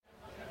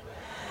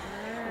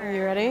Are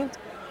you ready?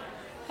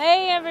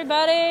 Hey,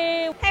 everybody.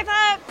 Hey,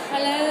 Pop.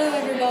 Hello,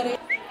 everybody.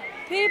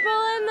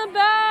 People in the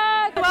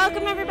back.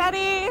 Welcome,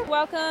 everybody.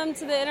 Welcome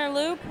to the Inner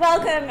Loop.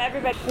 Welcome,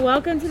 everybody.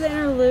 Welcome to the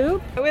Inner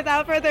Loop.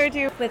 Without further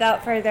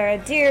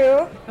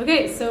ado.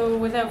 Okay, so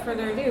without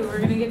further ado, we're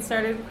going to get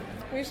started.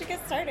 We should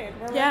get started.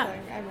 We're Yeah.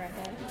 rolling. I'm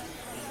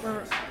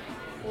rolling.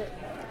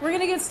 We're going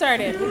to get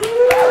started.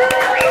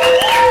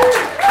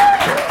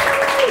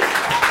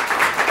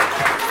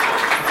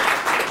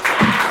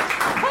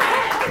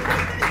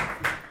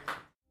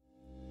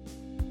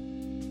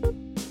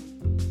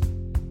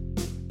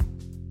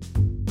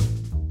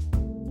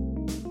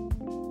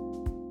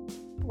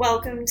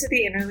 Welcome to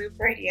the Inner Loop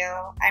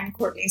Radio. I'm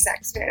Courtney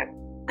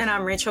Sexton. And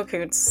I'm Rachel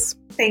Koontz.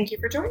 Thank you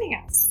for joining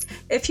us.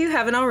 If you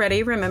haven't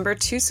already, remember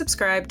to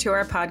subscribe to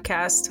our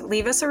podcast,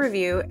 leave us a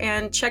review,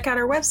 and check out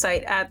our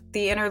website at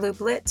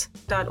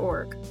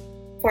theinnerlooplit.org.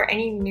 For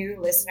any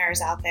new listeners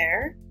out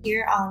there,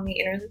 here on the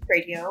Inner Loop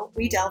Radio,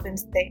 we delve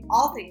into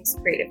all things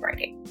creative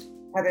writing,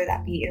 whether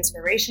that be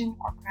inspiration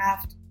or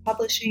craft,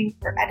 publishing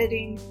or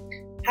editing,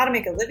 how to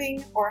make a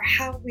living, or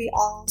how we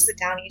all sit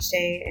down each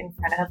day in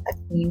front of a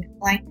clean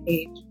blank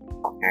page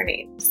calling our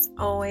names.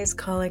 Always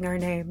calling our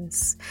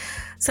names.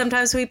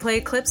 Sometimes we play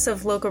clips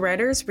of local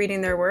writers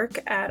reading their work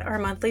at our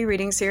monthly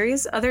reading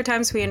series. Other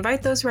times we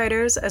invite those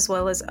writers, as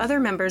well as other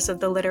members of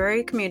the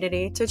literary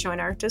community, to join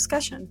our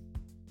discussion.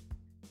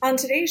 On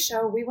today's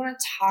show, we want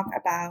to talk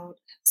about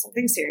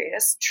something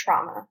serious,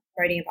 trauma,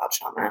 writing about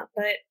trauma,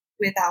 but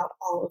without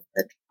all of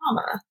the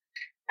trauma.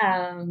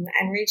 And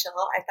Rachel,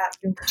 I thought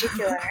you in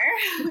particular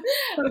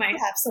might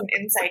have some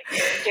insight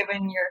here,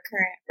 given your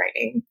current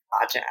writing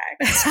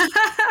project.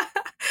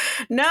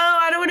 No,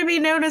 I don't want to be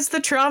known as the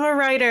trauma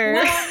writer.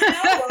 No,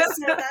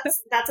 so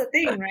that's a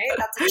thing, right?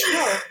 That's a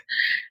trope.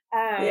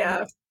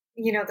 Yeah.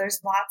 You know,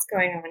 there's lots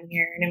going on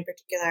here. And in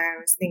particular,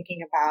 I was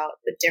thinking about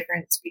the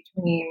difference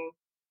between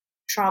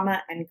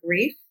trauma and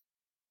grief,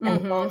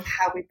 and both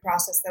how we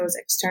process those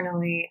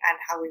externally and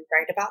how we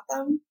write about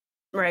them.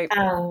 Right.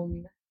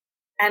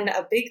 And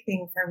a big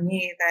thing for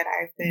me that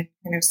I've been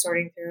kind of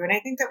sorting through, and I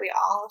think that we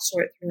all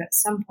sort through at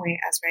some point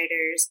as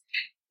writers,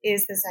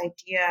 is this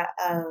idea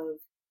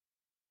of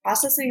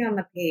processing on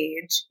the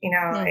page, you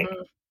know, like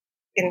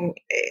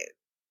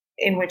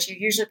in which you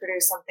usually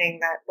produce something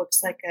that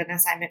looks like an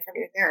assignment from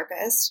your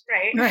therapist,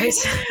 right? Right.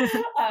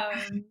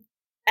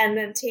 And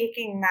then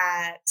taking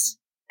that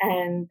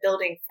and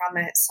building from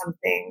it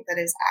something that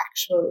is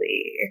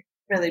actually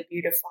really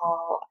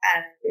beautiful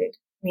and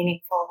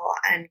meaningful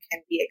and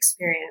can be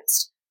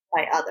experienced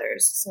by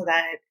others, so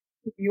that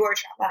your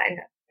trauma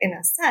in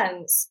a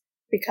sense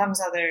becomes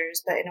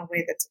others, but in a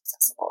way that's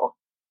accessible,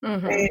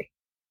 right?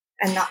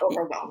 And not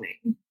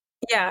overwhelming.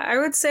 Yeah, I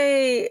would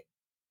say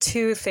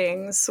two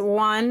things.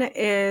 One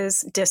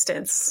is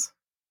distance.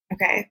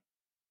 Okay.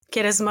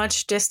 Get as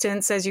much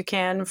distance as you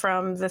can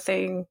from the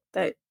thing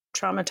that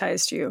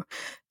traumatized you,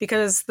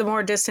 because the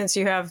more distance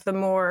you have, the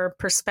more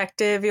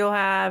perspective you'll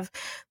have,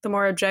 the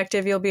more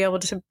objective you'll be able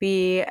to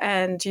be,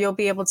 and you'll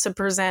be able to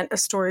present a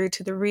story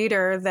to the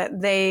reader that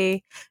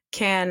they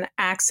can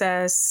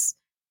access,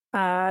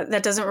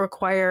 that doesn't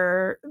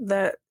require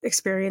the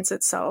experience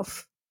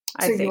itself.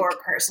 So I think your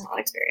personal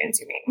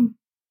experience, you mean?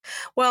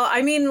 Well,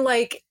 I mean,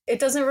 like, it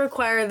doesn't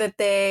require that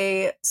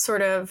they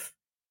sort of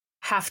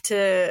have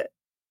to,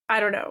 I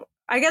don't know.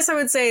 I guess I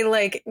would say,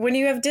 like, when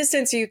you have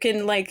distance, you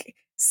can, like,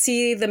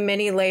 see the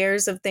many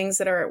layers of things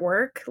that are at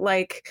work.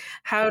 Like,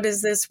 how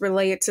does this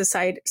relate to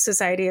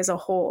society as a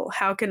whole?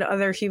 How can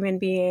other human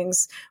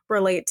beings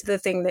relate to the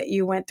thing that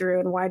you went through,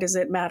 and why does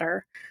it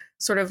matter?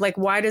 Sort of like,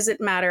 why does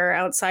it matter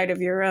outside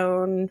of your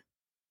own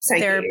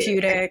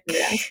therapeutic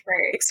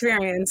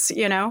experience,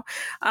 you know?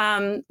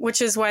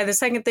 Which is why the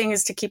second thing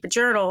is to keep a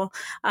journal,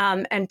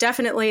 and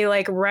definitely,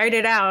 like, write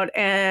it out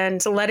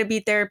and let it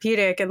be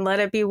therapeutic and let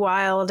it be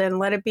wild and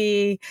let it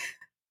be,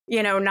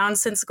 you know,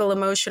 nonsensical,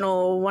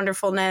 emotional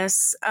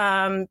wonderfulness.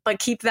 But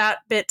keep that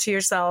bit to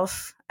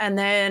yourself, and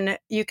then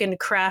you can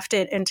craft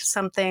it into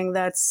something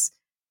that's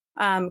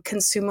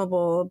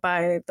consumable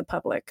by the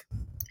public.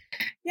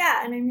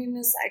 Yeah, and I mean,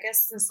 I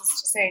guess this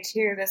is to say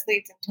too, this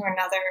leads into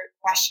another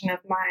question of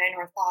mine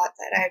or thought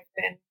that I've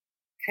been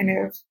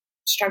kind of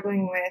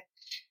struggling with.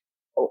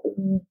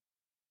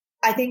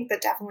 I think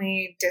that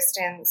definitely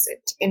distance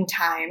in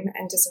time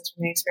and distance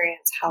from the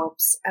experience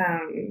helps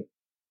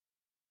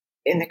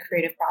in the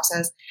creative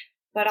process,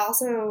 but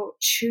also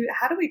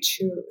how do we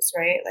choose,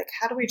 right? Like,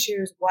 how do we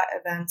choose what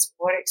events,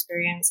 what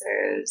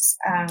experiences?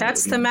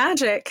 That's the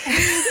magic.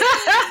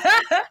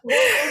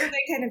 Where do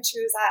they kind of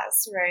choose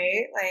us,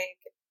 right? Like,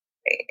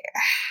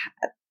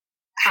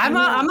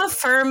 I'm a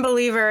firm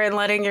believer in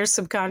letting your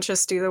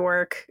subconscious do the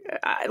work.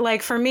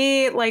 Like, for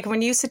me, like,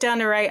 when you sit down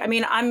to write, I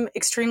mean, I'm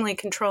extremely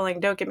controlling,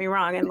 don't get me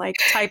wrong, and like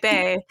type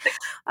A,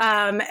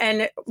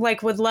 and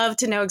like would love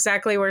to know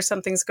exactly where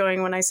something's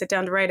going when I sit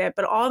down to write it.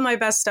 But all of my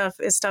best stuff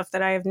is stuff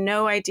that I have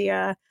no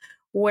idea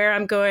where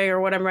I'm going or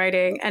what I'm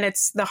writing. And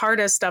it's the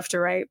hardest stuff to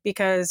write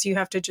because you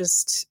have to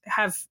just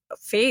have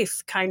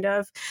faith, kind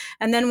of.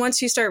 And then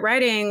once you start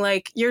writing,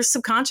 like your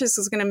subconscious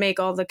is going to make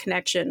all the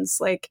connections,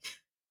 like,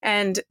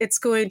 and it's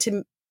going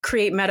to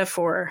create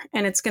metaphor,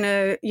 and it's going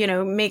to, you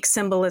know, make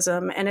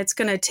symbolism, and it's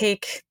going to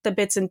take the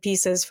bits and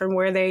pieces from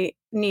where they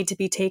need to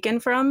be taken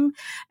from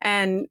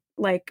and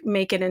like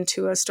make it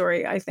into a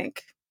story, I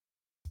think.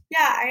 Yeah,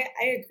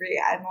 I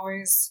agree. I'm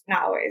always,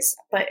 not always,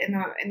 but in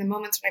the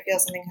moments when I feel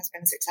something has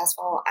been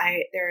successful,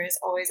 there is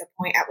always a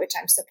point at which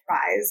I'm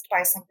surprised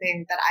by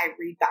something that I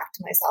read back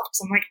to myself, because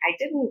I'm like, I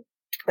didn't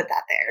put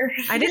that there.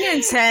 I didn't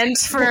intend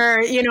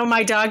for, you know,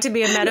 my dog to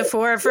be a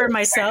metaphor for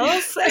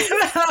myself,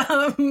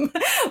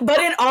 but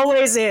it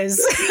always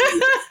is.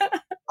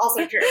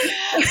 Also true.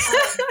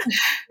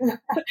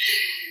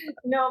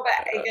 No, but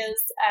I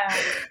guess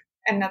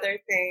another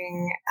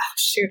thing, oh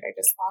shoot, I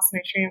just lost my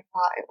train of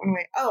thought. It went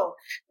away. Oh,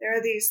 there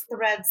are these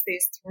threads,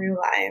 these through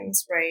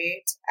lines,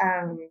 right?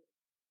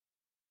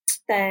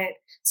 That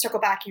circle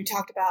back. You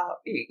talked about,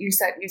 you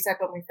said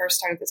when we first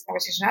started this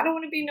conversation, I don't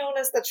want to be known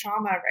as the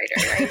trauma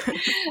writer, right?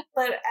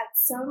 But at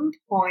some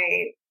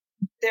point,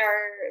 there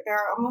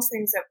are almost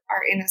things that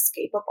are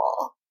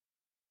inescapable,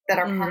 that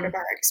are part of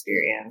our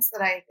experience,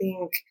 that I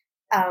think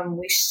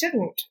we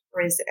shouldn't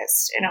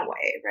resist in a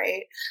way,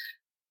 right?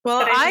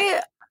 Well,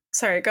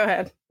 sorry, go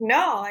ahead.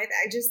 No, I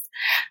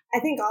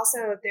think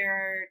also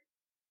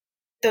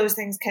those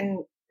things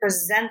can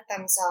present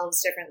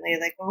themselves differently.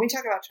 Like when we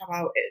talk about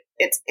trauma,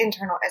 it's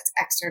internal, it's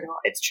external,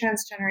 it's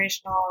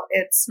transgenerational,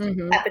 it's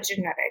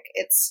epigenetic,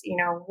 it's, you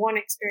know, one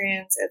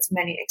experience, it's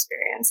many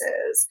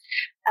experiences.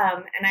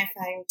 And I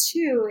find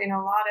too, in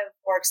a lot of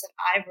works that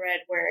I've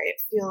read where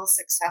it feels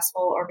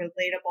successful or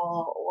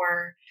relatable,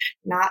 or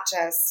not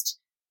just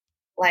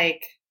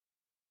like,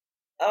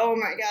 oh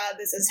my God,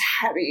 this is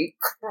heavy,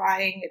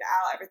 crying it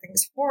out,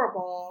 everything's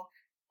horrible.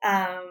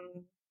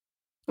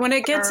 When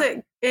it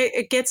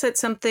gets at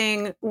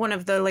something, one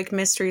of the like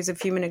mysteries of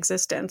human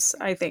existence,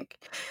 I think.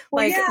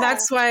 Well, like, yeah.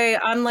 That's why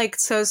I'm like,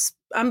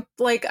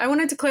 I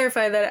wanted to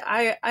clarify that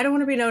I don't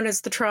want to be known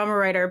as the trauma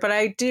writer, but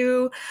I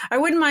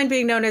wouldn't mind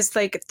being known as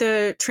like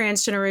the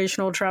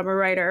transgenerational trauma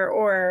writer,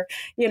 or,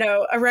 you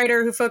know, a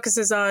writer who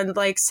focuses on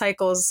like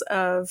cycles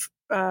of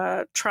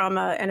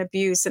trauma and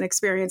abuse and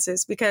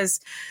experiences, because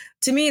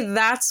to me,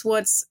 that's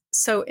what's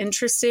so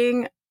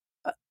interesting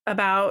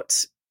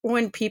about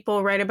when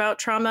people write about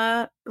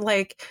trauma,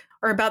 like,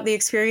 or about the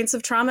experience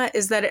of trauma,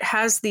 is that it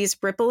has these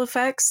ripple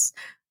effects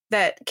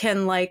that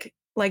can, like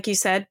you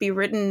said, be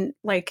written,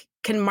 like,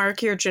 can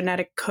mark your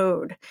genetic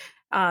code.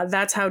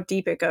 That's how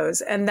deep it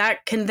goes. And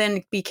that can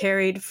then be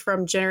carried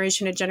from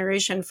generation to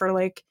generation for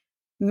like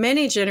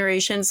many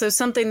generations. So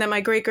something that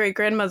my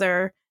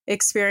great-great-grandmother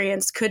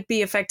experienced could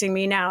be affecting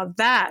me now.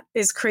 That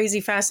is crazy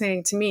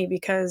fascinating to me,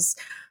 because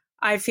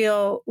I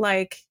feel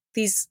like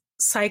these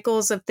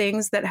cycles of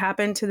things that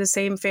happen to the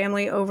same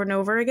family over and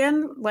over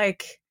again,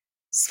 like,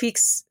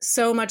 speaks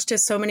so much to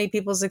so many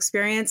people's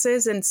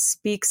experiences, and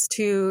speaks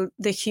to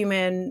the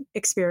human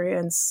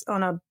experience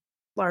on a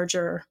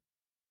larger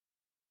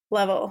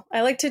level.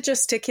 I like to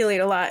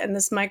gesticulate a lot, and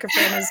this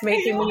microphone is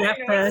making me have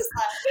to.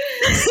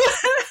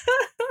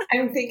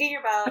 I'm thinking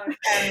about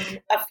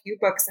a few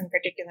books in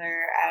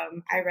particular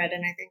I read,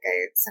 and I think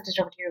I sent it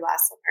over to you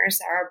last summer,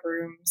 Sarah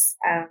Broom's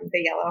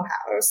The Yellow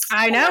House.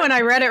 I know, and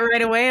I read it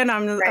right away, and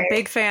I'm a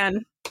big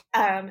fan.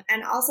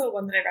 And also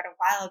one that I read a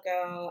while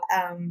ago,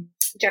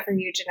 Jeffrey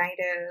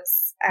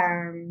Eugenides'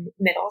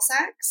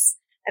 Middlesex.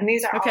 And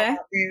these are all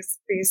about these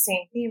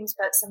same themes,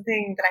 but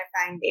something that I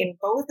find in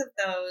both of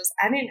those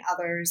and in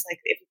others, like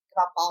if you think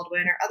about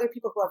Baldwin or other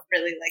people who have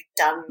really like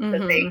done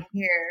the thing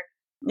here,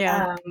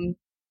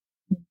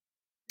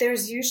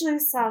 there's usually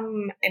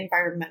some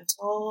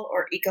environmental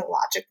or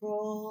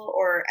ecological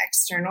or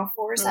external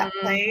force at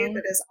play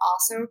that is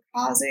also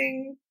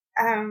causing,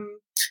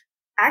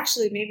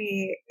 actually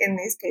maybe in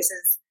these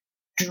cases,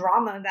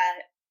 drama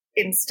that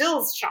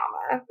instills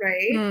trauma,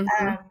 right?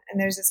 And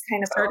there's this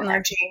kind of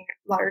overarching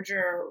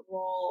larger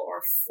role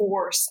or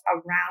force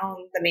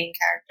around the main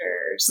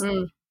characters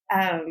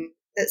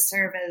that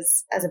serve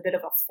as a bit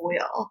of a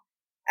foil.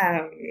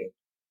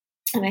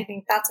 And I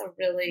think that's a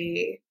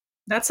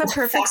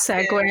perfect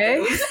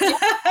segue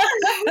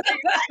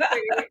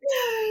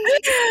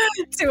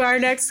to our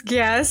next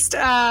guest,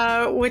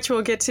 which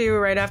we'll get to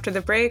right after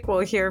the break. We'll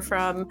hear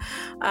from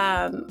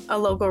a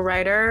local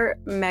writer,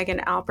 Megan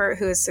Alpert,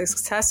 who has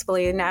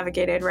successfully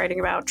navigated writing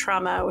about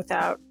trauma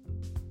without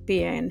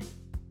being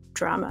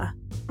drama.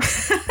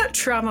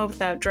 Trauma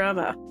without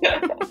drama.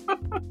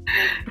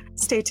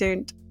 Stay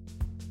tuned.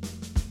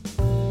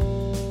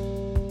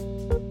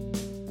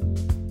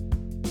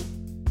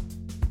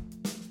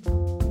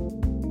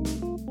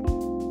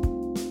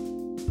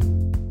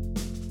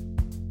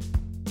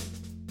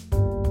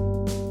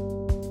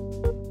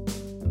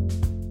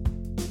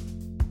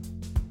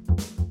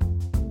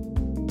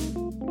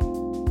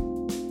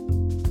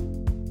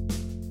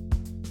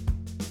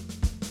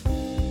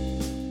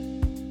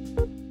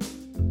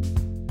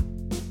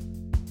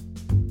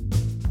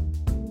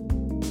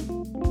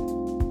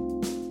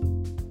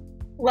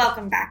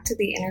 Welcome back to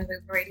the Inner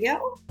Loop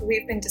Radio.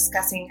 We've been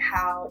discussing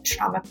how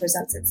trauma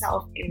presents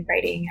itself in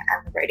writing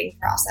and the writing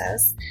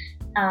process.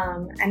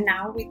 And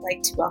now we'd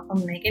like to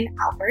welcome Megan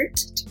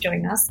Alpert to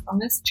join us on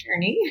this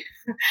journey.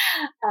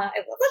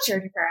 It was a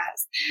journey for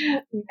us.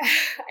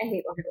 I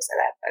hate when people say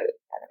that, but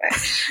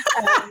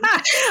by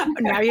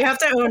the way. Now you have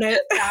to own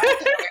it.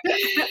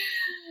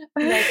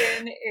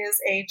 Megan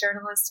is a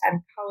journalist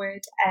and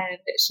poet, and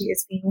she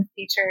is being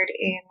featured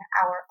in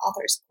our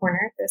Author's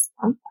Corner this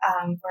month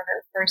for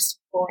her first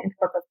full-length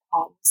book of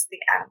poems, The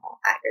Animal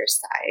at Your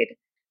Side,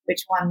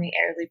 which won the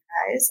Airlie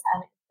Prize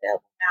and is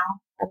available now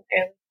from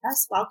Airlie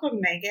Press. Welcome,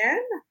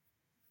 Megan.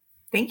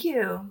 Thank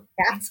you.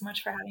 Yeah. Thanks so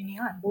much for having me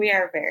on. We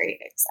are very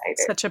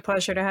excited. Such a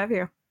pleasure to have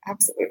you.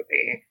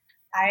 Absolutely.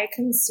 I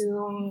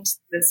consumed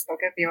this book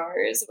of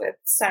yours with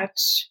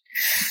such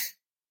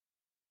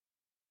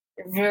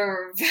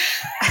verve.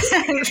 I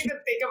can't even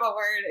think of a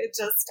word. It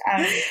just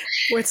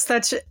with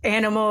such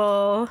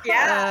animal.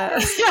 Yeah.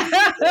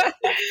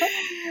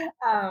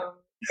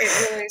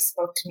 It really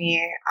spoke to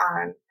me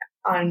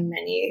on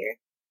many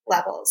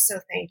levels.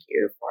 So thank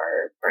you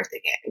for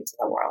birthing it into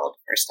the world,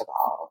 first of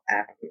all.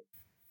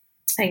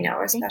 I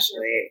know,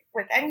 especially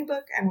with any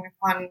book and with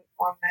one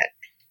that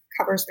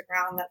covers the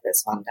ground that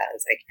this one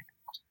does, I can't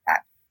imagine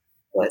that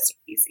was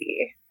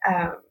easy.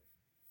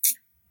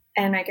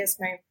 And I guess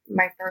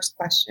my first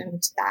question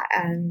to that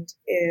end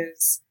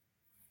is,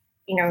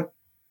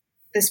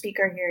 the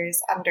speaker here is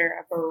under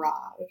a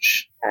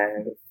barrage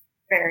of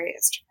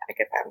various traumatic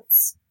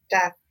events: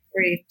 death,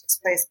 grief,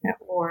 displacement,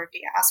 war,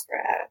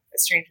 diaspora,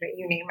 estrangement,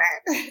 you name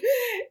it.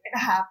 It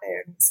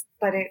happens,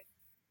 but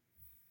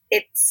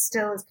it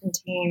still is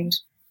contained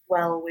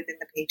well within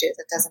the pages.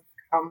 It doesn't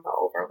become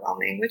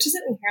overwhelming, which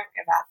isn't inherently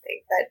a bad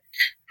thing, but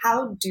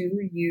how do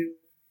you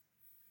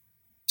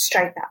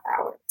strike that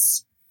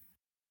balance?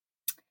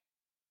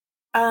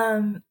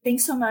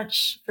 Thanks so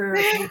much for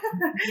reading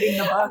the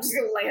book. I'm just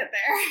gonna lay it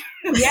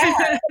there.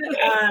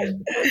 Yeah.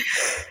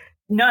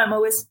 No, I'm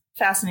always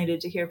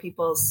fascinated to hear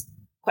people's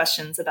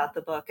questions about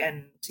the book,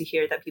 and to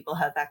hear that people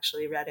have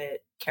actually read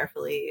it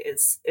carefully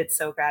it's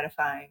so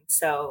gratifying.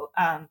 So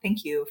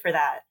thank you for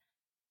that.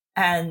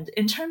 And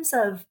in terms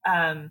of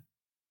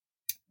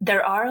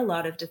there are a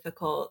lot of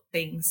difficult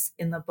things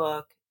in the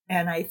book,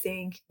 and I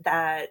think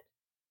that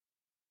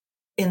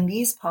in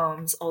these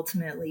poems,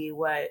 ultimately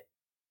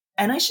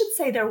and I should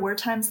say there were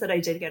times that I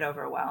did get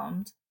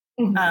overwhelmed.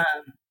 Mm-hmm.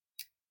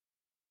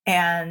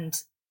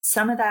 And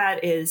some of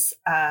that is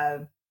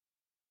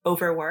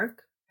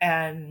overwork.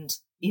 And,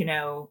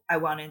 I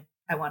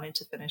wanted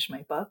to finish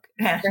my book.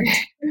 And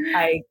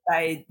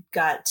I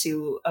got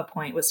to a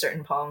point with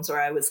certain poems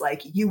where I was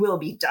like, you will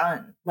be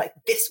done like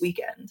this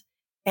weekend.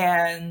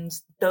 And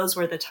those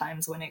were the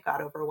times when it got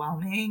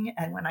overwhelming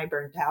and when I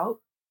burned out.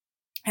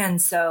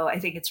 And so I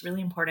think it's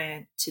really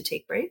important to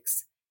take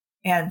breaks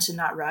and to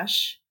not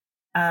rush.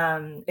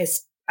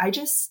 I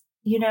just,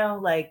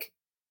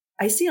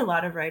 I see a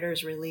lot of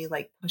writers really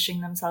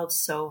pushing themselves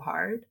so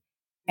hard,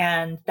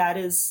 and that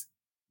is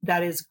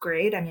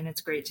great. I mean,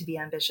 it's great to be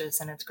ambitious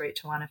and it's great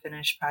to want to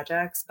finish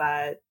projects,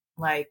 but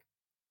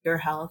your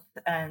health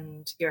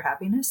and your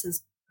happiness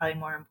is probably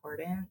more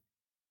important,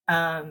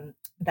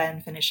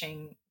 than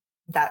finishing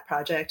that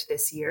project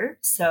this year.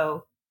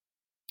 So,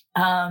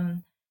 I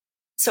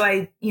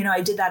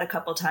did that a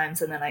couple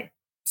times, and then I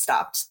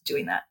stopped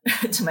doing that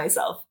to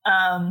myself.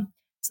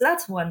 So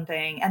that's one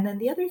thing. And then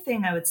the other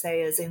thing I would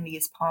say is in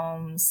these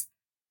poems,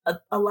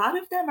 a lot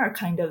of them are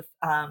kind of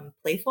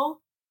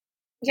playful.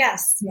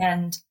 Yes.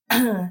 And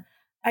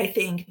I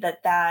think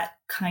that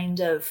kind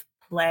of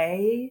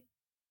play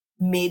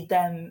made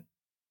them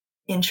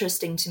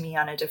interesting to me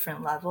on a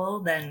different level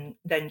than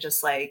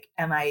just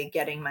am I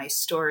getting my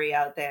story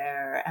out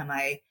there?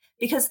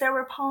 Because there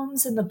were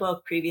poems in the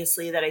book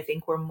previously that I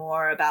think were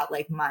more about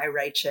my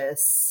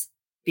righteous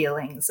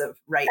feelings of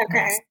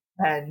rightness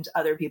and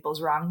other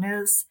people's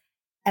wrongness.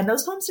 And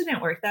those poems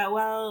didn't work that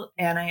well,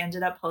 and I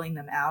ended up pulling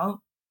them out.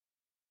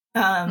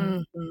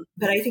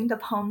 But I think the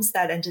poems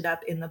that ended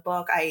up in the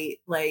book,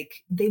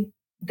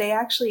 they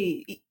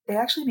actually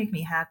make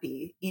me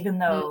happy, even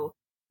though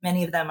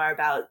many of them are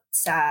about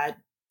sad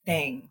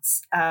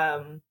things.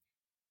 And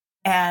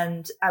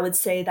I would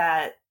say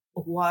that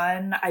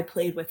one, I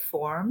played with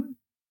form.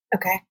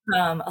 Okay.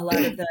 A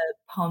lot of the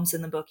poems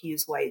in the book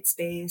use white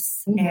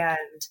space,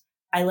 and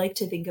I like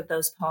to think of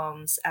those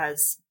poems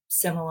as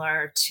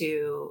similar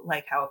to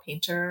how a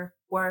painter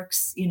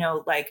works.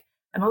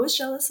 I'm always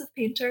jealous of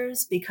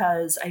painters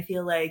because I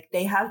feel like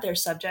they have their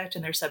subject,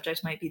 and their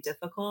subject might be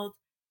difficult,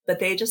 but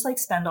they just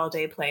spend all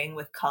day playing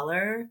with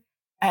color,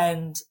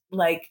 and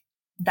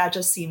that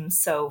just seems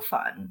so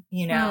fun,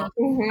 I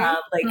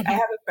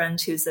have a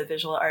friend who's a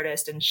visual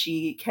artist, and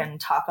she can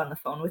talk on the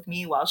phone with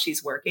me while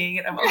she's working,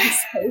 and I'm always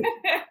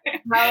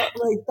wow,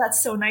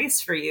 that's so nice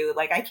for you.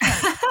 I can't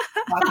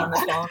talk on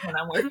the phone when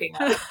I'm working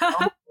on the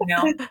phone,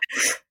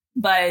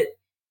 But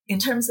in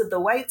terms of the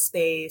white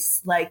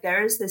space,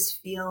 there is this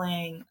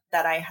feeling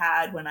that I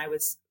had when I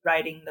was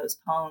writing those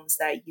poems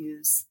that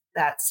use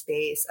that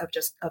space of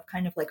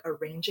kind of like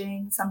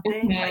arranging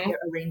something, like you're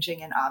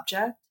arranging an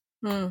object.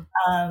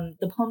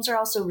 The poems are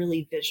also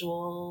really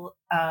visual.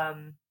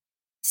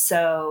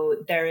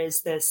 So there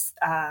is this,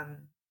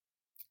 I'm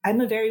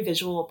a very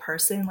visual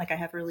person. Like I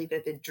have really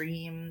vivid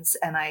dreams,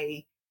 and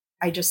I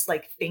just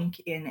like think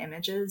in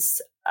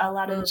images a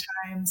lot of the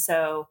time.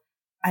 So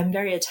I'm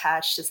very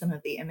attached to some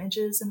of the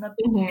images in the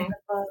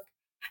book.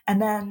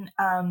 And then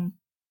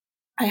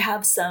I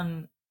have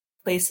some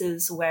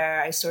places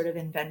where I sort of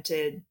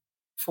invented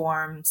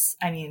forms.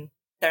 I mean,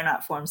 they're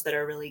not forms that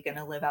are really going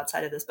to live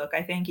outside of this book,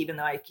 I think, even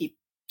though I keep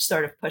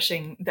sort of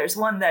pushing. There's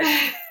one that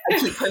I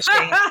keep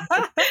pushing.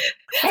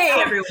 Hey,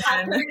 everyone.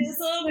 Alpertism is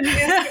going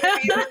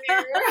to be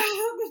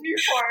the new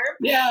form.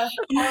 Yeah.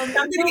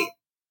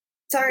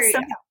 Sorry.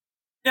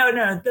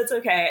 No, that's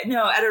okay.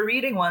 No, at a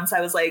reading once,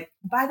 I was like,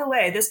 by the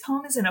way, this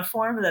poem is in a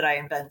form that I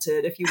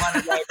invented. If you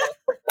want to write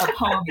a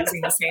poem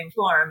using the same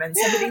form. And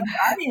somebody in the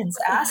audience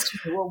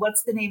asked me, well,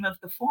 what's the name of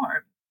the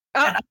form?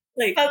 And I was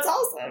like, that's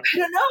awesome. I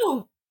don't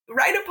know.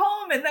 Write a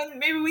poem and then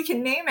maybe we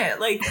can name it.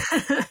 Like,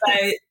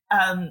 but,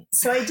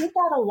 so I did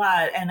that a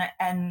lot.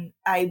 And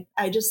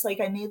I just like,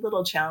 I made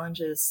little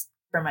challenges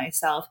for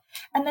myself.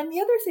 And then the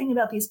other thing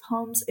about these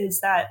poems is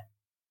that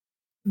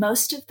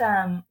most of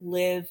them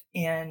live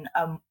in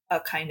a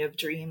kind of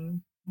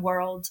dream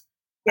world.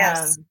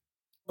 Yes.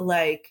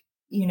 Like,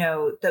 you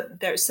know,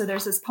 there's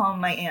this poem,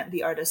 My Aunt,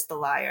 the Artist, the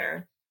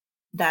Liar,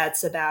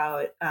 that's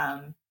about,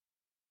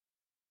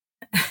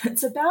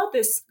 it's about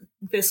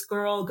this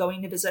girl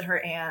going to visit her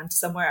aunt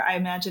somewhere. I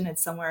imagine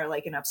it's somewhere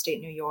like in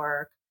upstate New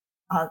York,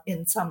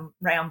 in some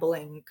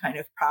rambling kind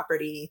of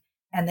property.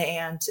 And the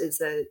aunt is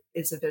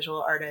a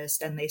visual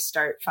artist, and they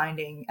start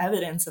finding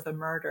evidence of a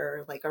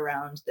murder like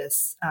around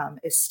this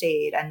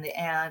estate. And the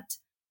aunt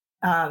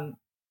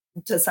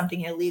does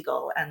something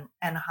illegal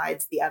and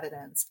hides the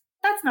evidence.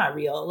 That's not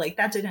real. Like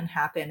that didn't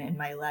happen in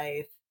my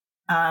life.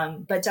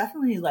 But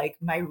definitely like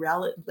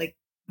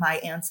my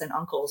aunts and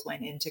uncles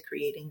went into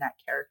creating that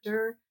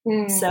character.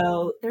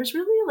 So there's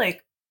really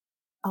like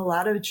a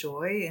lot of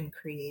joy in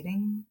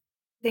creating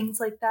things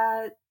like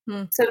that.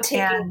 So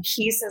taking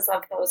pieces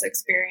of those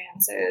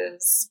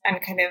experiences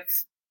and kind of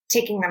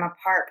taking them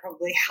apart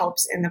probably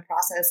helps in the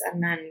process.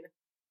 And then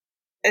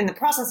in the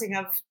processing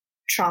of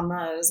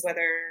traumas,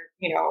 whether,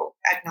 you know,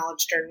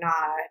 acknowledged or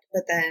not,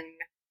 but then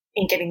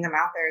in getting them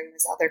out there in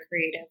this other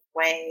creative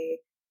way,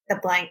 the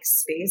blank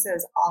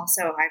spaces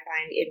also, I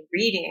find in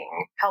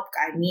reading, help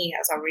guide me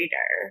as a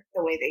reader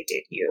the way they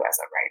did you as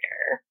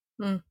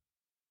a writer.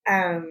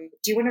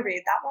 Do you want to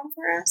read that one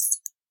for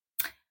us?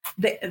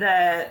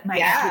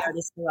 My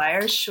Artist, the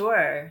Liar,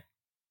 sure.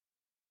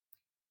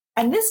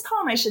 And this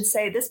poem, I should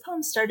say, this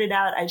poem started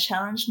out, I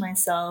challenged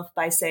myself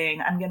by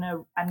saying, I'm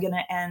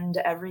gonna end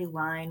every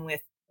line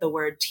with the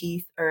word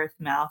teeth, earth,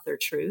 mouth, or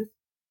truth.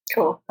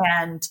 Cool.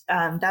 And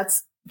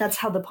that's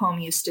how the poem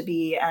used to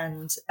be.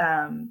 And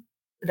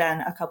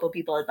then a couple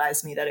people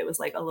advised me that it was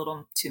like a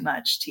little too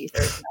much teeth,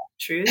 earth, mouth,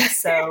 truth.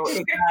 So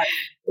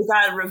it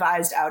got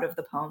revised out of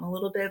the poem a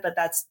little bit, but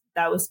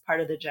that was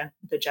part of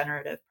the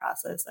generative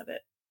process of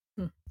it.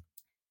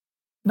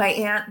 My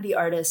Aunt, the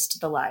Artist,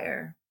 the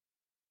Liar.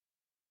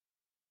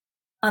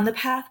 On the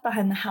path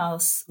behind the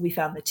house, we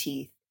found the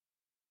teeth,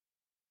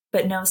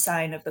 but no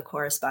sign of the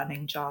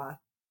corresponding jaw.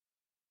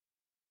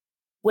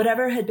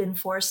 Whatever had been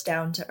forced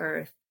down to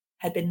earth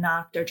had been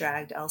knocked or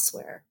dragged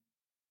elsewhere.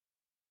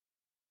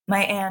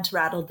 My aunt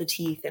rattled the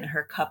teeth in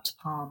her cupped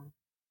palm.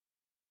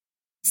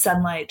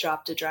 Sunlight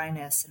dropped a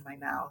dryness in my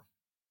mouth.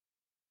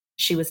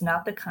 She was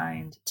not the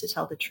kind to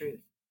tell the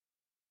truth.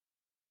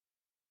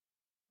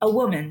 A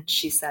woman,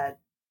 she said.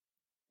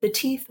 The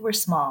teeth were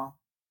small,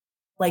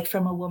 like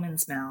from a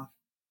woman's mouth,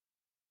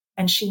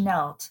 and she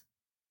knelt,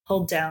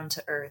 pulled down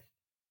to earth.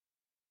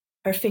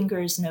 Her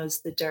fingers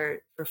nosed the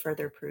dirt for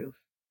further proof.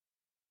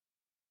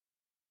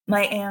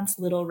 My aunt's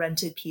little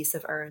rented piece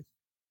of earth,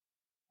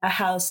 a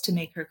house to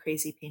make her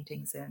crazy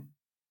paintings in.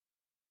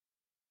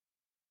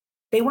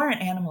 They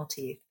weren't animal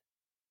teeth.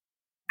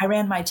 I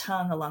ran my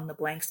tongue along the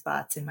blank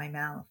spots in my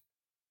mouth.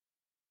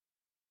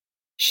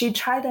 She'd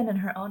try them in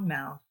her own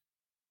mouth.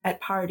 At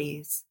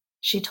parties,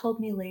 she told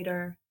me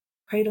later,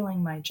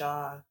 cradling my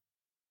jaw,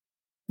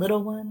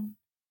 little one,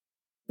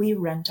 we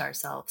rent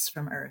ourselves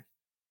from earth.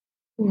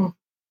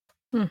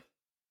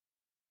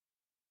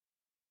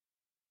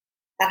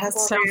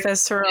 That's so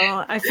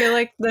visceral. I feel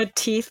like the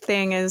teeth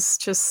thing is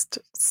just,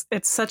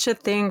 it's such a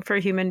thing for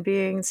human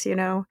beings, you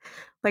know,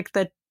 like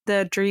the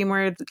dream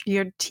where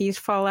your teeth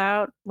fall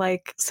out,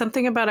 like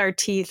something about our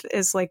teeth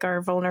is like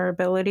our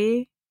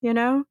vulnerability, you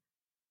know?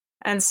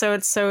 And so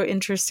it's so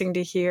interesting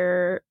to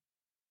hear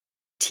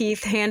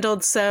teeth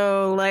handled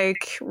so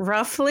like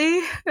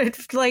roughly.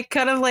 It like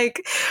kind of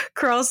like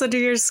crawls under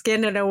your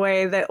skin in a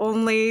way that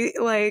only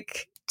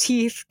like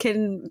teeth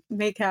can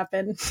make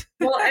happen.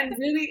 Well, and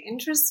really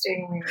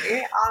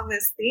interestingly on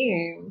this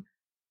theme,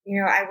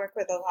 you know, I work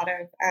with a lot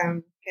of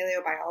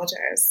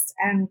paleobiologists,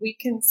 and we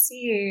can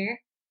see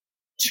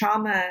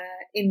trauma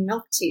in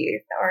milk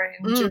teeth or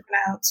in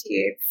juvenile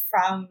teeth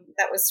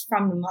that was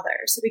from the mother.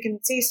 So we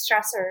can see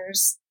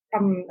stressors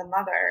from the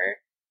mother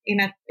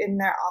in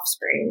their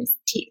offspring's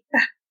teeth,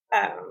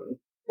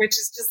 which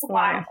is just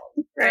wild,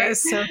 right? That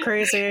is so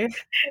crazy.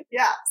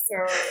 Yeah.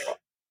 So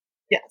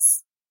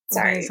yes.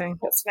 Sorry. Amazing.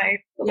 That's my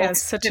little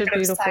it's such a snippet of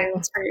beautiful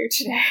science for you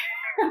today.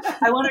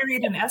 I want to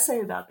read an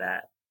essay about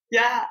that.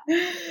 Yeah.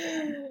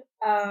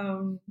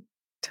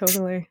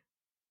 Totally.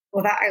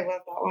 Well, I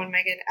love that one,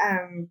 Megan.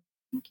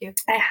 Thank you.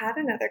 I had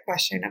another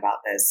question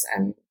about this,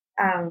 and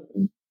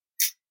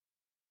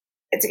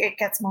it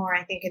gets more,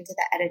 I think, into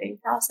the editing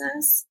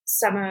process.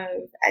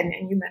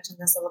 And you mentioned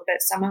this a little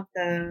bit, some of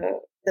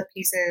the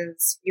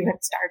pieces you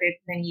had started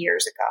many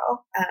years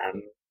ago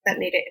that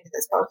made it into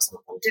this book, some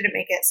of them didn't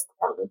make it, some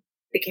of them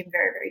became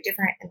very, very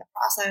different in the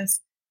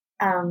process.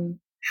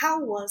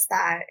 How was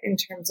that in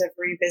terms of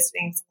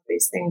revisiting some of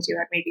these things you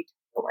had maybe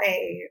taken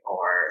away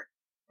or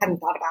hadn't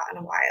thought about in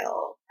a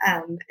while?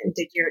 And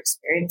did your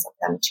experience of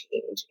them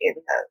change in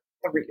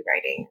the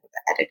rewriting or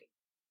the editing?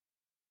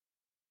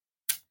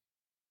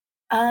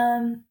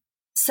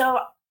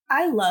 So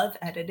I love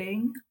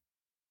editing.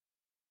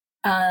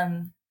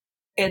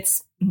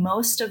 It's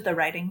most of the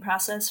writing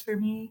process for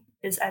me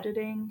is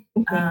editing.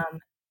 Mm-hmm.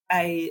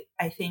 I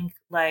think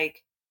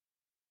like,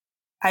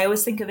 I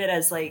always think of it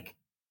as like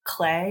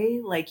clay,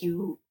 like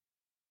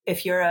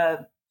if you're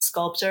a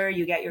sculptor,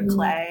 you get your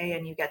clay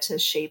and you get to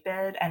shape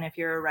it. And if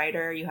you're a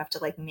writer, you have to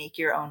like make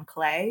your own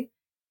clay.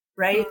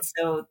 Right.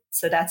 So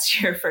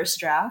that's your first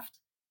draft.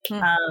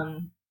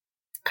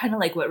 Kind of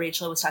like what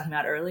Rachel was talking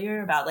about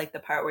earlier about like the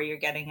part where you're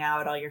getting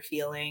out all your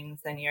feelings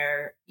and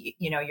you're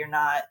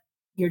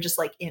just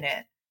like in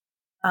it.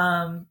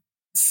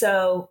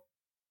 So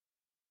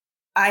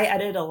I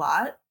edit a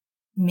lot,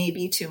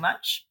 maybe too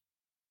much.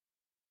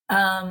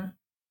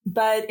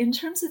 But in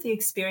terms of the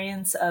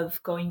experience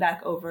of going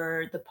back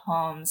over the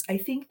poems, I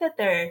think that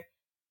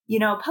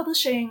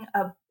publishing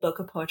a book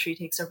of poetry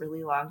takes a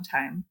really long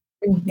time.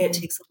 Mm-hmm. It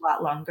takes a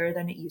lot longer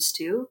than it used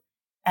to.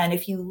 And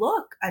if you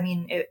look,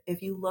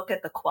 if you look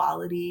at the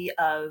quality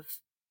of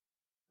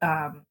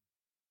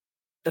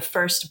the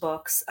first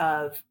books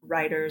of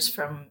writers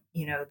from,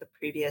 the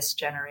previous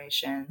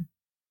generation,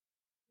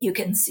 you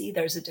can see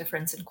there's a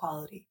difference in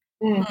quality.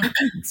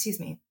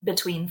 Excuse me,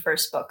 between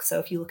first books. So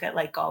if you look at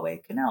like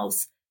Galway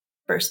Connell's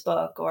first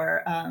book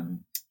or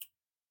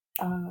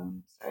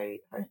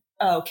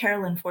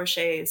Carolyn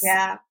Forshay's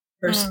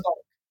first book,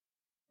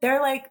 they're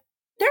good,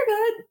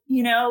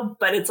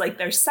 but it's like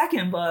their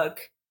second book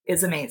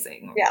is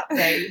amazing. Yeah.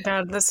 Right?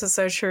 God, this is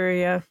so true.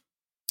 Yeah.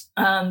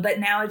 But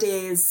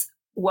nowadays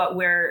what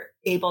we're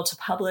able to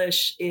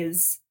publish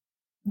is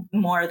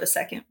more the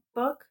second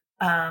book,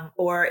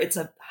 or it's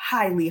a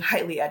highly,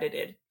 highly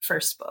edited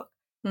first book.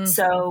 Mm-hmm.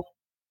 So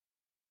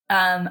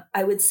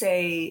I would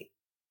say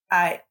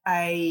I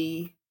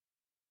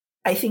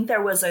think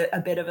there was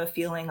a bit of a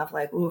feeling of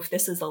like, oof,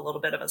 this is a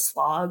little bit of a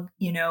slog,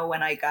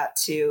 when I got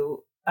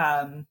to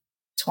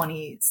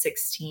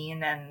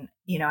 2016 and,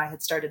 I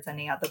had started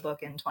sending out the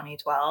book in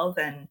 2012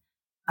 and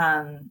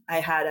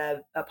I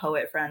had a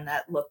poet friend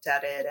that looked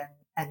at it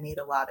and made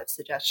a lot of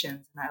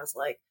suggestions. And I was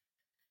like,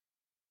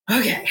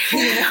 okay,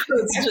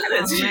 it's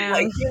just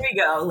like, here we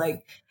go.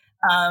 Like,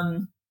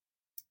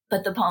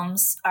 but the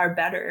poems are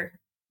better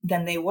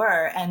than they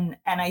were. And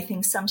I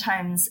think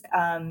sometimes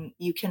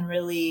you can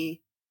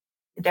really,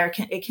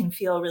 it can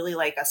feel really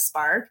like a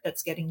spark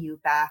that's getting you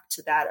back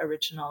to that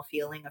original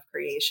feeling of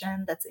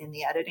creation that's in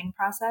the editing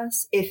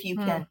process. If you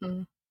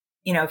can,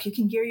 if you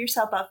can gear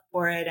yourself up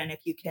for it, and if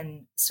you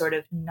can sort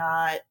of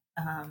not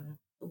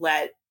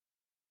let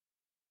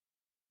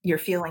your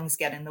feelings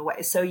get in the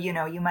way. So,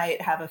 you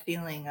might have a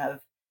feeling of,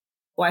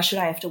 why should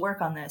I have to work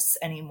on this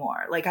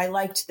anymore? Like, I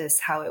liked this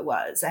how it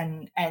was.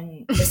 And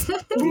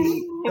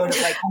especially sort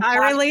of like,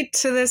 I relate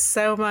to this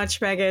so much,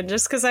 Megan,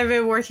 just because I've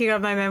been working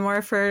on my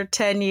memoir for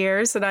 10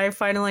 years and I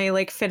finally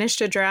like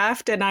finished a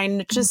draft and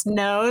I just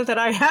know that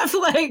I have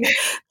like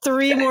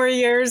 3 more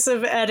years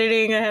of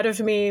editing ahead of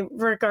me,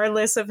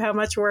 regardless of how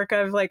much work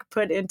I've like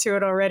put into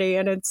it already.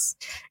 And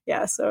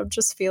so I'm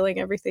just feeling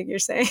everything you're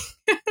saying.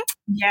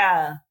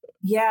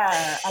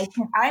 Yeah,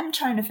 I'm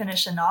trying to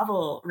finish a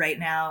novel right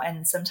now.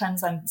 And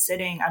sometimes I'm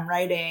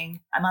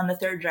writing, I'm on the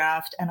 3rd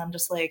draft and I'm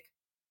just like,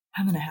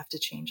 I'm going to have to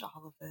change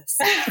all of this.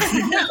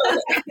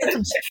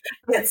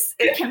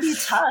 It can be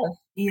tough,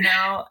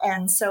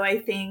 And so I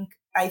think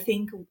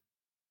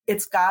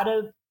it's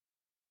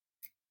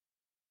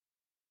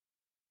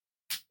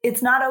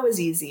not always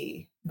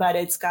easy, but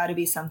it's gotta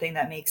be something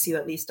that makes you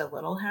at least a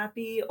little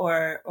happy,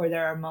 or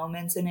there are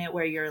moments in it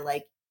where you're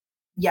like,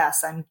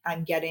 yes, I'm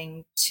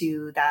getting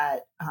to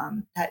that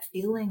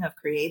feeling of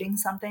creating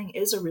something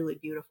is a really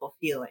beautiful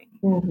feeling.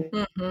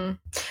 Mm-hmm. Mm-hmm.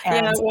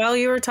 Yeah, while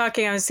you were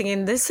talking, I was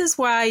thinking, this is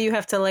why you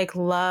have to like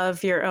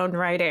love your own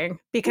writing,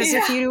 because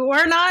if you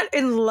were not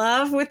in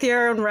love with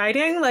your own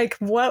writing, like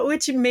what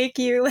would you make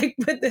you like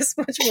put this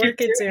much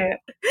work into it?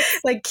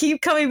 Like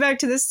keep coming back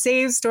to the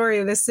same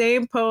story, the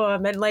same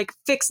poem, and like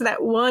fix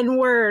that one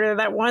word or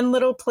that one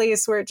little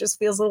place where it just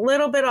feels a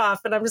little bit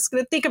off. And I'm just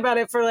going to think about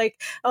it for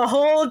like a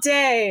whole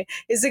day.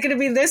 Is it going to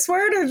be this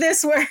word or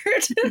this word?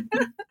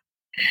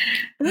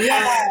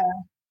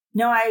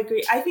 No, I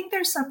agree. I think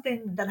there's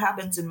something that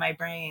happens in my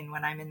brain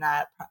when I'm in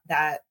that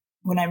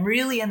when I'm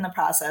really in the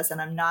process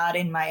and I'm not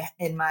in my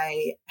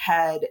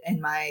head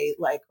and my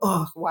like,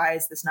 oh, why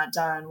is this not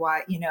done?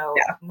 Why,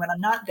 when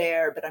I'm not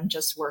there, but I'm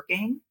just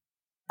working,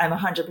 I'm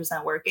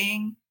 100%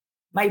 working.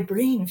 My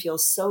brain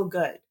feels so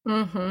good.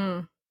 Mm-hmm.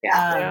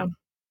 Yeah.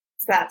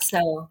 That's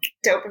so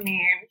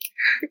dopamine.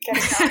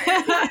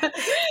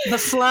 The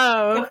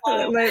flow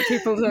that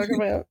people talk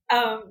about.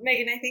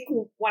 Megan, I think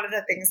one of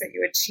the things that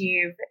you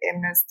achieve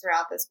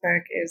throughout this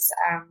book is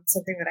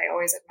something that I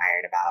always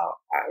admired about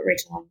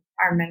Rachel,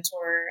 our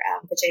mentor,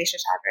 Vijay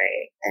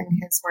Seshadri,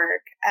 and his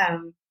work.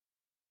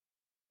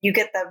 You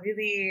get the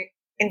really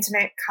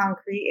intimate,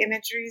 concrete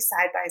imagery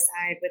side by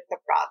side with the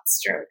broad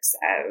strokes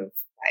of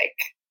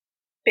like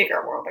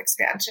bigger world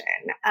expansion.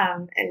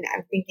 And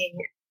I'm thinking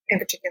in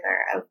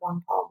particular of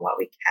one poem, What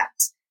We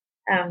Kept.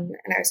 And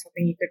I was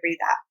hoping you could read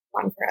that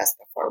one for us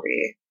before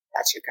we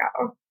let you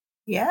go.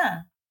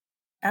 Yeah,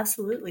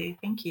 absolutely.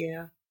 Thank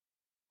you.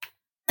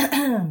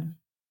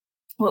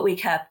 What we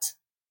kept.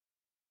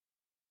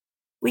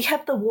 We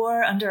kept the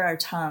war under our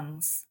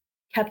tongues,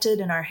 kept it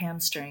in our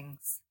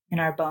hamstrings, in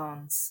our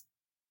bones.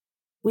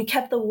 We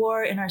kept the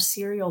war in our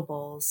cereal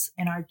bowls,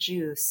 in our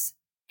juice,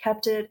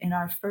 kept it in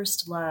our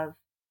first love,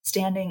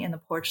 standing in the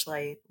porch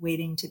light,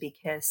 waiting to be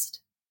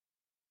kissed.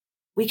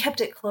 We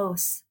kept it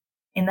close,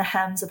 in the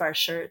hems of our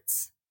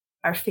shirts,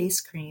 our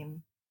face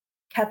cream,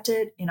 kept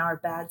it in our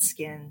bad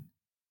skin.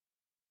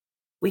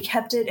 We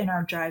kept it in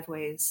our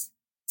driveways,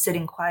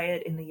 sitting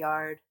quiet in the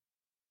yard,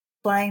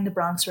 flying the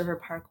Bronx River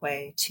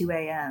Parkway, 2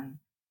 a.m.,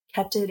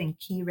 kept it in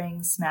key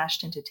rings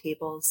smashed into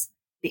tables,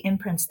 the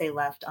imprints they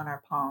left on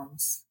our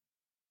palms.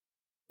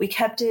 We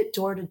kept it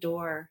door to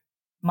door,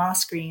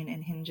 moss green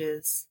in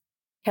hinges,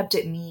 kept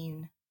it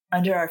mean,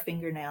 under our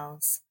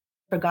fingernails,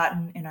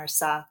 forgotten in our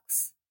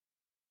socks.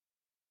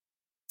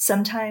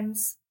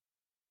 Sometimes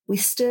we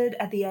stood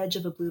at the edge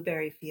of a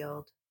blueberry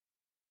field,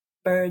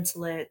 birds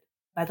lit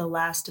by the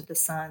last of the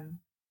sun.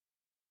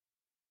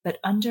 But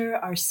under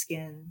our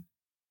skin,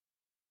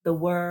 the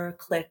whir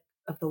click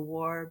of the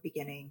war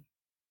beginning.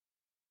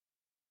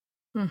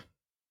 Thank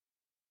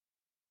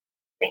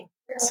you.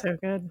 So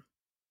good.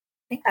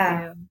 Thank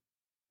you.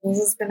 This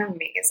has been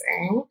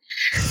amazing.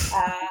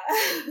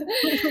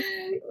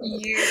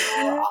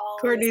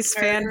 Courtney's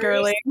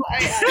fangirling.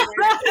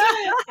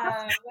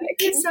 You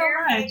can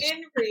hear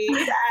Megan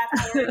read at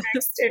our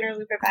next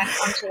Interloop event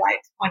on July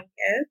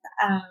 20th,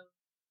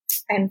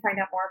 and find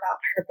out more about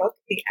her book,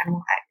 The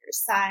Animal at Your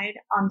Side,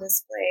 on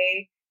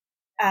display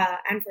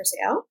and for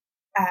sale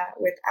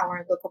with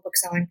our local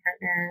bookselling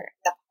partner,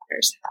 The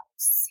Potter's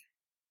House.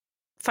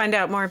 Find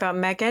out more about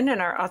Megan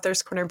and our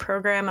Authors Corner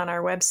program on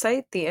our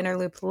website,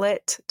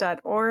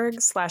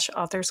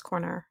 theinterlooplit.org/Authors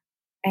Corner.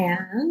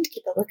 And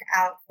keep a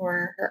lookout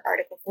for her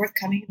article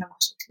forthcoming in the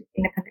Washington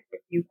Independent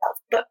Review of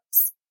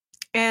Books.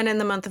 And in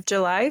the month of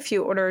July, if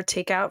you order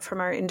takeout from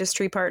our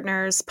industry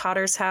partners,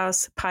 Potter's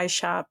House, Pie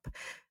Shop,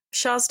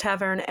 Shaw's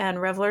Tavern, and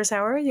Revelers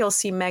Hour, you'll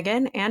see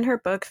Megan and her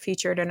book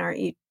featured in our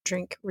Eat,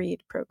 Drink,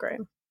 Read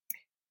program.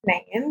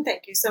 Megan,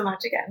 thank you so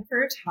much again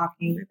for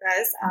talking with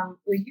us.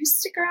 Will you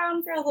stick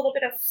around for a little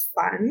bit of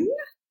fun?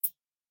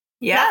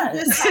 Yeah. Not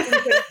this kind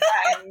of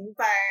fun,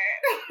 but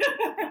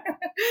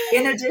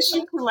in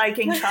addition to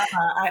liking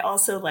trauma, I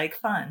also like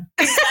fun.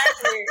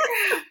 Exactly.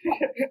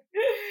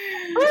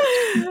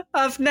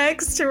 Up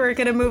next, we're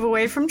going to move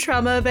away from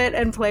trauma a bit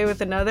and play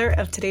with another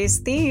of today's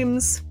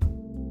themes.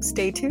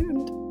 Stay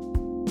tuned.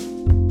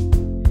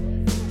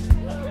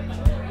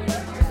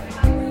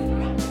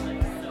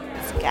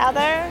 Let's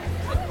gather,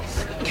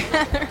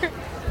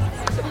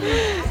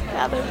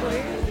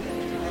 please.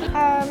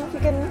 If you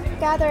can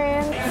gather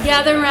in.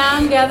 Gather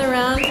around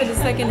for the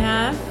second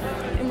half.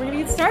 And we're going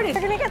to get started.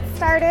 We're going to get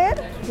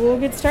started. We'll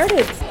get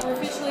started. We're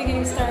officially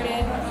getting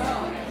started.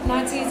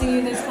 Not teasing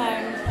you this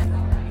time.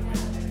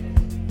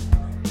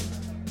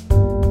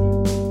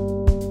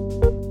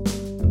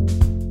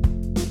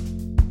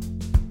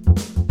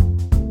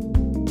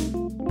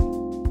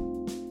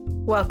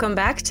 Welcome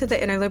back to the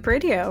Interloop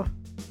Radio.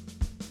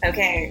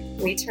 Okay,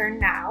 we turn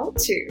now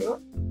to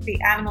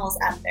the animals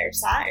at their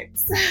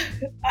sides.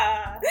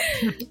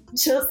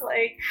 Just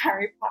like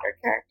Harry Potter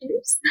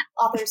characters,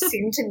 authors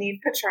seem to need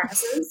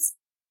Patronuses.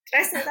 Did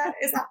I say that?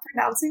 Is that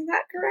pronouncing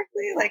that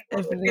correctly? Like, I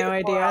have no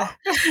idea.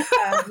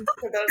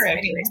 For those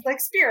anyways,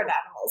 like spirit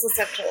animals,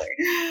 essentially.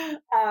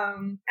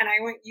 And I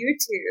want you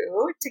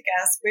two to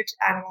guess which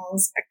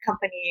animals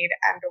accompanied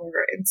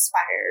and/or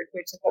inspired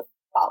which of the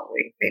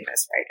following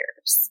famous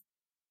writers.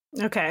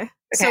 Okay.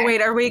 So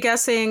wait, are we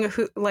guessing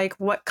who, like,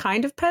 what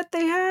kind of pet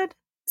they had?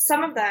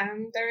 Some of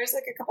them. There's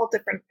like a couple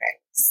different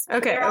things.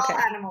 Okay. They're all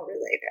animal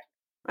related.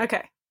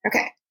 Okay.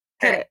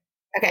 Get it.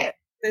 Okay.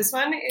 This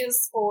one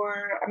is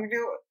for,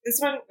 this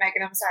one,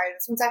 Megan, I'm sorry.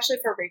 This one's actually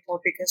for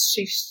Rachel because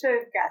she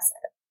should guess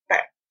it.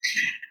 But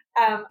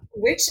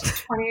which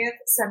 20th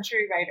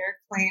century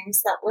writer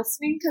claims that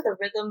listening to the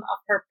rhythm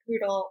of her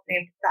poodle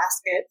named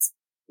Basket's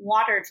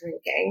water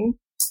drinking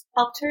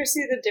helped her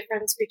see the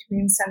difference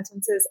between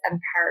sentences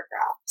and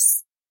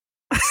paragraphs?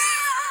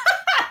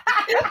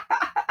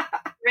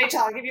 Rachel,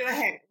 I'll give you a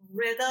hint.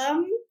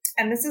 Rhythm,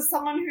 and this is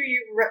someone who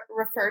you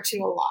refer to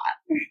a lot.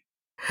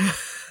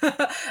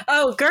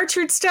 Oh,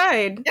 Gertrude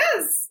Stein.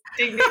 Yes.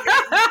 Ding, ding,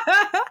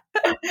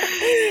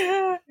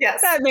 ding.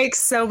 Yes. That makes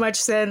so much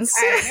sense.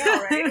 I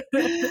know, right?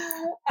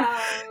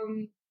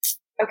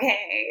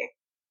 Okay.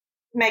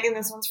 Megan,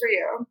 this one's for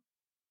you.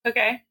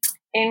 Okay.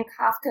 In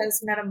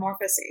Kafka's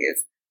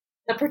Metamorphoses,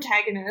 the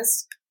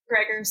protagonist,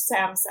 Gregor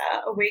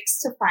Samsa, awakes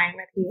to find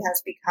that he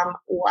has become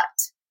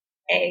what?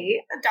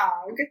 A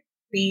dog,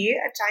 B,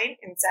 a giant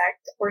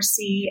insect, or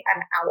C,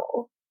 an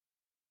owl?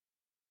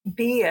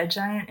 B, a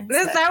giant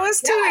insect. That was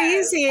too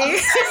easy. Okay,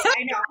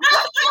 I know.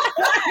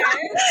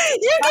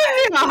 You gave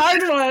me a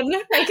hard one.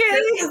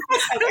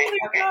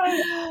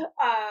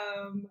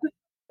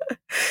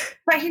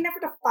 But he never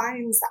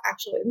defines the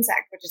actual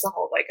insect, which is a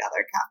whole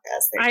other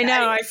Kafka's thing. I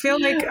know. I feel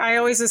like I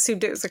always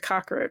assumed it was a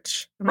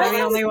cockroach. Am I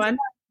the only one?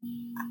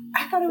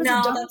 I thought it was a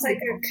dung that's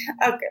beetle.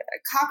 a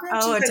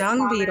cockroach. Oh, is a dung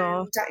common,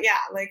 beetle. Yeah,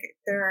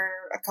 there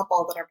are a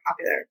couple that are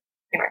popular.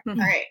 Anyway, Mm-hmm.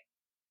 All right.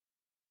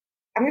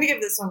 I'm going to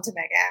give this one to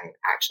Megan,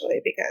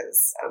 actually,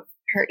 because of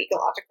her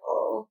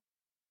ecological,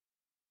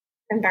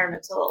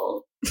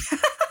 environmental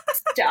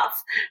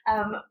stuff.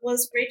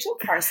 Was Rachel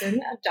Carson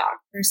a dog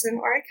person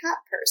or a cat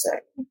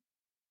person?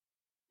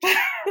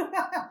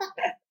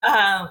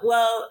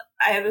 Well,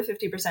 I have a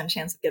 50%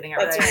 chance of getting it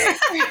That's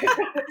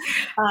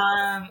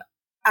right.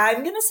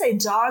 I'm going to say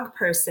dog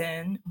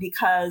person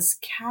because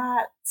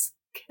cats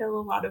kill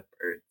a lot of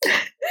birds.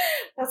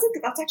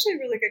 That's actually a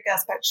really good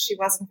guess, but she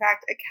was in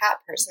fact a cat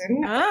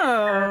person.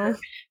 Oh.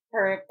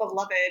 Her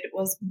beloved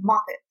was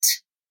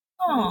Moppet.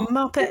 Oh,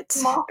 Muppet.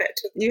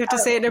 Moppet. You have to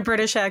say it in a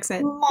British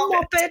accent.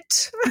 Moppet.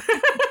 Muppet.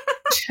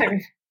 But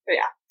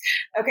yeah.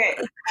 Okay.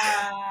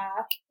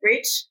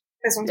 Rach,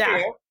 this one's for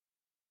you.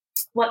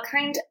 What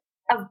kind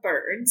of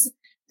birds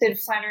did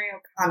Flannery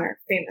O'Connor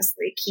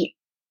famously keep?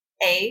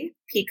 A,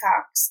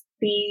 peacocks,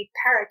 B,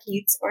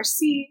 parakeets, or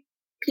C,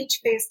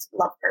 peach-faced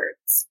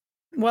lovebirds?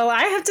 Well,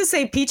 I have to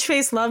say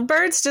peach-faced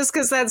lovebirds just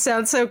because that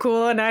sounds so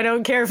cool and I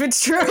don't care if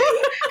it's true.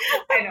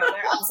 I know,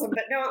 they're awesome.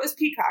 But no, it was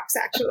peacocks,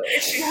 actually.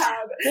 She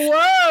had...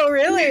 Whoa,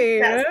 really?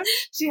 Yes,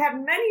 she had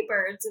many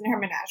birds in her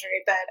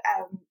menagerie, but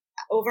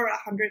over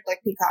 100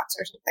 peacocks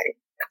or something.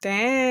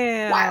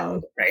 Damn.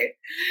 Wild, right?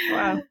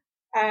 Wow.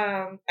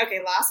 Okay,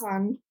 last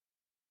one.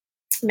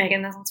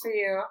 Megan, this one's for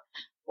you.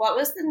 What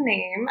was the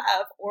name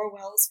of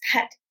Orwell's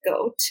pet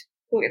goat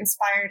who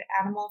inspired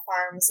Animal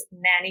Farm's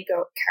nanny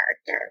goat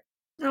character?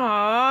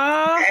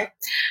 Aww. Okay.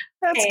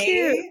 That's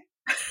cute.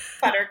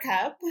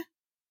 Buttercup,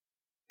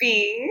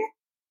 B,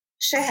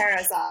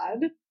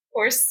 Scheherazade,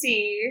 or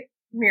C,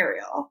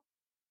 Muriel?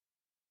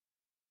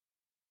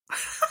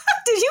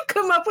 Did you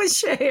come up with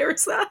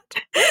Scheherazade?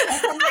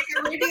 From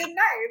Arabian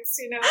Nights,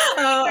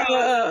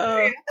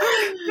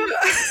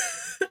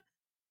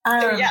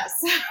 So yes.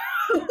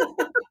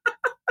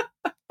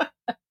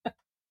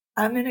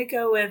 I'm going to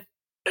go with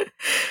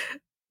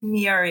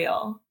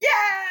Muriel. Yeah!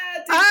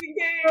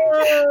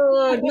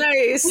 Oh,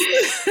 nice.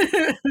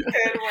 Good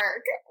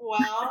work.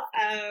 Well,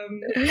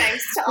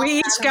 thanks to all we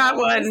each got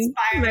one,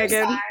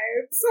 Megan.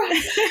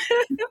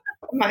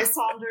 My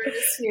Sonder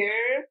is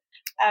here.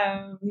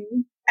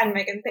 And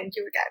Megan, thank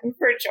you again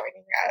for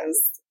joining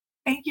us.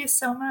 Thank you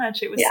so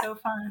much. It was so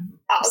fun.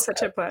 Awesome.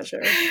 Such a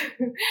pleasure.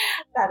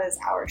 That is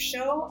our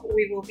show.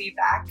 We will be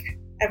back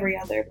every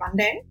other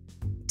Monday.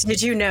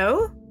 Did you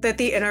know that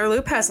the Inner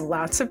Loop has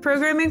lots of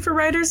programming for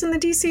writers in the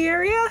DC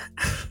area?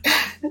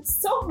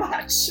 So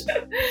much.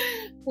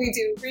 We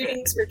do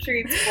readings,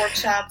 retreats,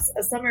 workshops,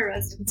 a summer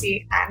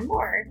residency, and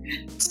more.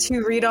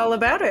 To read all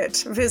about it,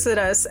 visit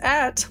us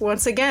at,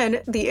 once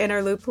again,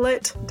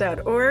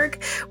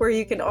 theinnerlooplit.org, where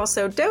you can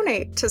also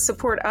donate to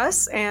support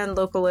us and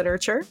local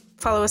literature.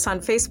 Follow us on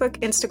Facebook,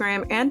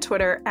 Instagram, and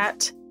Twitter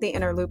at The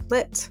Inner Loop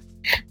Lit.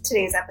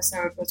 Today's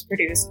episode was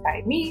produced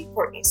by me,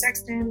 Courtney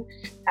Sexton.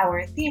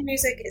 Our theme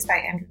music is by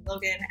Andrew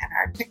Logan, and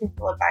our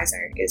technical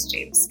advisor is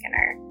James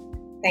Skinner.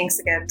 Thanks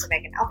again to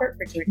Megan Alpert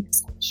for joining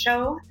us on the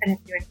show. And if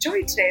you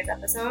enjoyed today's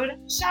episode,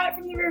 shout it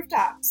from the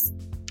rooftops.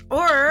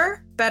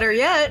 Or, better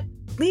yet,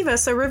 leave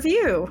us a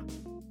review.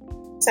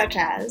 Such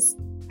as,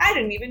 I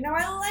didn't even know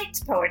I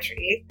liked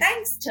poetry.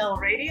 Thanks, Till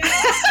Radio.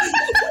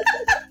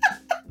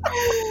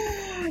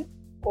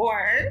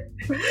 Or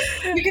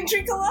you can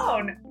drink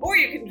alone. Or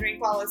you can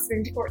drink while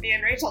listening to Courtney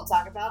and Rachel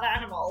talk about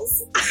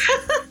animals.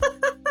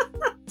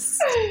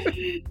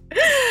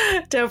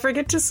 Don't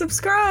forget to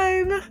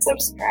subscribe.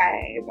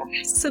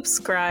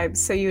 Subscribe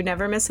so you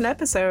never miss an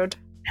episode.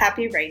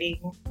 Happy writing.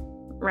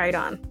 Right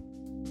on.